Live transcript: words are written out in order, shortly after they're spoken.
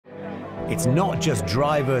It's not just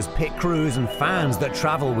drivers, pit crews and fans that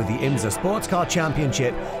travel with the IMSA Sportscar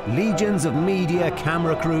Championship. Legions of media,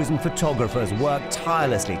 camera crews and photographers work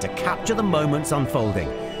tirelessly to capture the moments unfolding.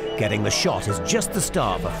 Getting the shot is just the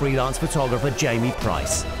start for freelance photographer Jamey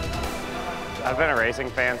Price. I've been a racing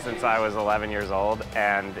fan since I was 11 years old,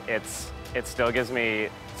 and it still gives me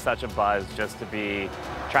such a buzz just to be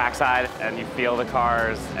trackside and you feel the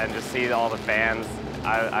cars and just see all the fans.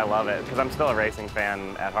 I love it because I'm still a racing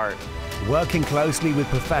fan at heart. Working closely with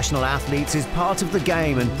professional athletes is part of the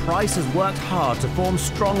game, and Price has worked hard to form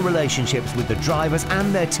strong relationships with the drivers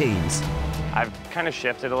and their teams. I've kind of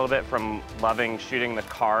shifted a little bit from loving shooting the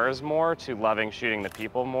cars more to loving shooting the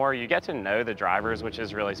people more. You get to know the drivers, which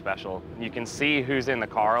is really special. You can see who's in the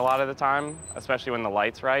car a lot of the time, especially when the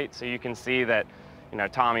light's right. So you can see that, you know,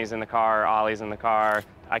 Tommy's in the car, Ollie's in the car.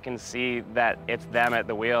 I can see that it's them at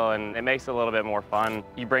the wheel, and it makes it a little bit more fun.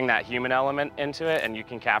 You bring that human element into it, and you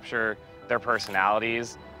can capture their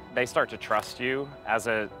personalities. They start to trust you as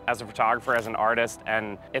a photographer, as an artist,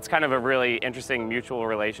 and it's kind of a really interesting mutual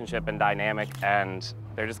relationship and dynamic, and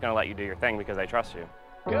they're just going to let you do your thing because they trust you.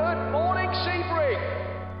 Good morning,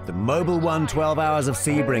 Sebring! The Mobil won 12 Hours of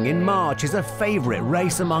Sebring in March is a favourite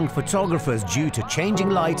race among photographers due to changing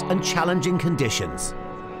light and challenging conditions.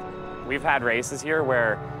 We've had races here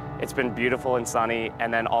where it's been beautiful and sunny,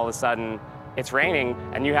 and then all of a sudden it's raining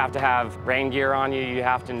and you have to have rain gear on you. You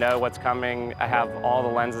have to know what's coming. I have all the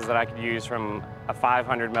lenses that I could use, from a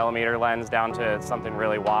 500mm lens down to something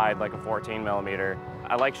really wide like a 14mm.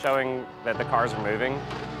 I like showing that the cars are moving.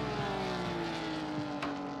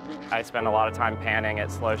 I spend a lot of time panning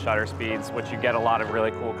at slow shutter speeds, which you get a lot of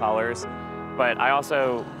really cool colors. But I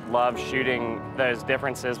also love shooting those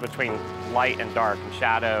differences between light and dark and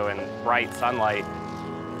shadow and bright sunlight.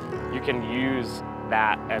 You can use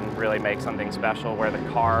that and really make something special where the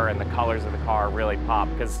car and the colors of the car really pop,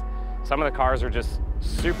 because some of the cars are just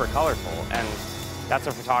super colorful, and that's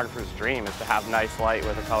a photographer's dream, is to have nice light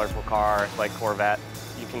with a colorful car like Corvette.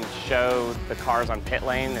 You can show the cars on pit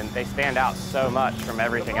lane and they stand out so much from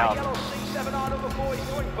everything else.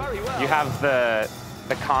 You have the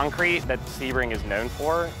concrete that Sebring is known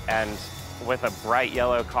for, and with a bright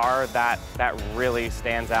yellow car, that really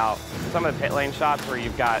stands out. Some of the pit lane shots where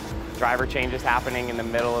you've got driver changes happening in the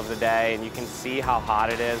middle of the day and you can see how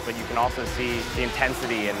hot it is, but you can also see the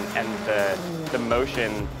intensity and the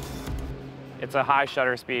motion. It's a high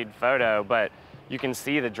shutter speed photo, but you can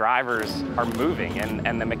see the drivers are moving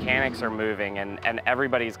and the mechanics are moving, and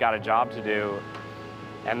everybody's got a job to do.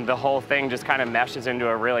 And the whole thing just kind of meshes into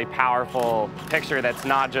a really powerful picture that's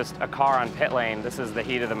not just a car on pit lane. This is the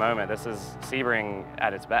heat of the moment. This is Sebring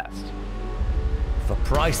at its best. For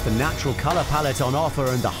Price, the natural color palette on offer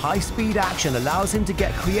and the high-speed action allows him to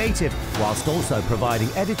get creative, whilst also providing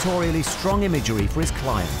editorially strong imagery for his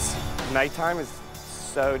clients. Nighttime is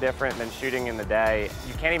so different than shooting in the day.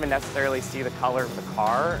 You can't even necessarily see the color of the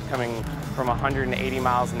car coming from 180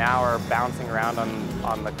 miles an hour, bouncing around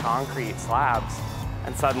on the concrete slabs.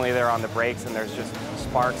 And suddenly they're on the brakes and there's just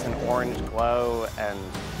sparks and orange glow, and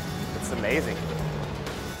it's amazing.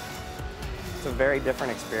 It's a very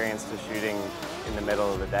different experience to shooting in the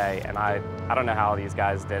middle of the day, and I don't know how these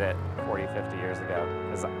guys did it 40, 50 years ago,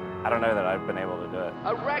 because I don't know that I've been able to do it.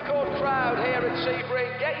 A record crowd here at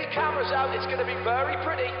Sebring. Get your cameras out, it's going to be very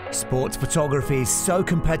pretty. Sports photography is so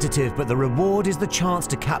competitive, but the reward is the chance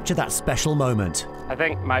to capture that special moment. I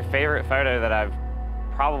think my favorite photo that I've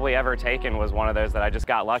probably ever taken was one of those that I just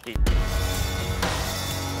got lucky.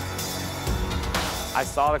 I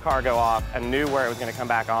saw the car go off and knew where it was going to come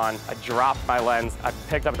back on. I dropped my lens, I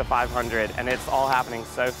picked up the 500, and it's all happening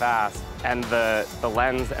so fast. And the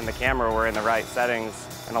lens and the camera were in the right settings,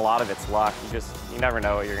 and a lot of it's luck. You never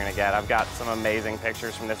know what you're going to get. I've got some amazing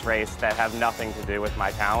pictures from this race that have nothing to do with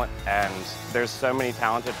my talent, and there's so many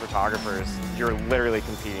talented photographers. You're literally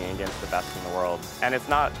competing against the best in the world. And it's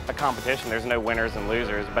not a competition, there's no winners and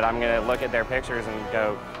losers, but I'm going to look at their pictures and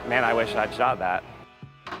go, man, I wish I'd shot that.